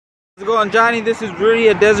How's it going, Johnny? This is Rudy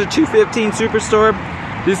at Desert 215 Superstore.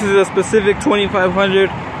 This is a specific 2500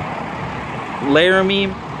 Leramie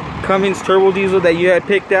Cummins turbo diesel that you had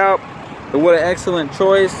picked out. But what an excellent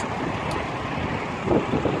choice.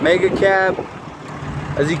 Mega cab.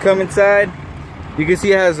 As you come inside, you can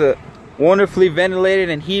see it has a wonderfully ventilated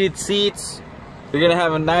and heated seats. You're gonna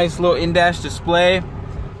have a nice little in-dash display.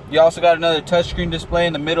 You also got another touchscreen display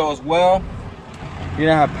in the middle as well. You're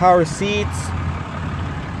gonna have power seats,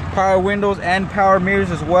 power windows, and power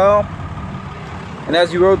mirrors as well. And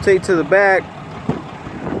as you rotate to the back,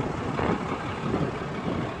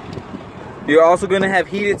 you're also going to have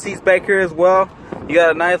heated seats back here as well. You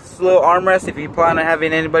got a nice little armrest if you plan on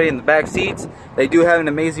having anybody in the back seats. They do have an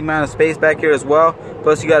amazing amount of space back here as well.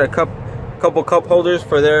 Plus you got a couple cup holders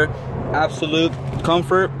for their absolute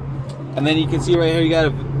comfort. And then you can see right here you got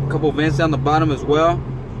a couple vents down the bottom as well.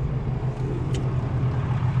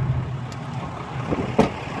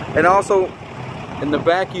 And also in the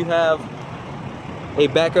back you have a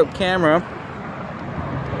backup camera.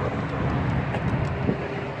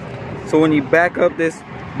 So when you back up this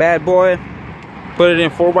bad boy, put it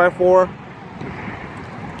in 4x4,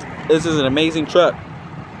 this is an amazing truck.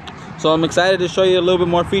 So I'm excited to show you a little bit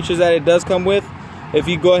more features that it does come with. If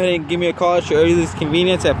you go ahead and give me a call at your earliest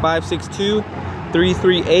convenience at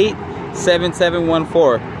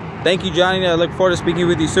 562-338-7714. Thank you, Johnny. I look forward to speaking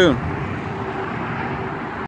with you soon.